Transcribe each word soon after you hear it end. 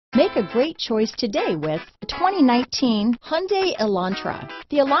Make a great choice today with the 2019 Hyundai Elantra.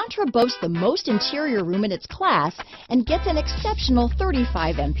 The Elantra boasts the most interior room in its class and gets an exceptional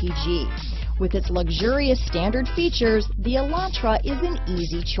 35 mpg. With its luxurious standard features, the Elantra is an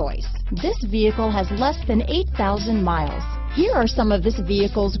easy choice. This vehicle has less than 8,000 miles. Here are some of this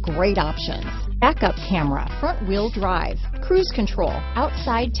vehicle's great options: backup camera, front wheel drive, cruise control,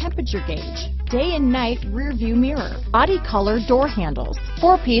 outside temperature gauge, day and night rear view mirror, body color door handles,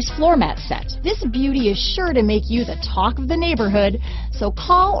 4-piece floor mat set. This beauty is sure to make you the talk of the neighborhood, so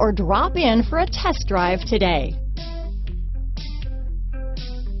call or drop in for a test drive today.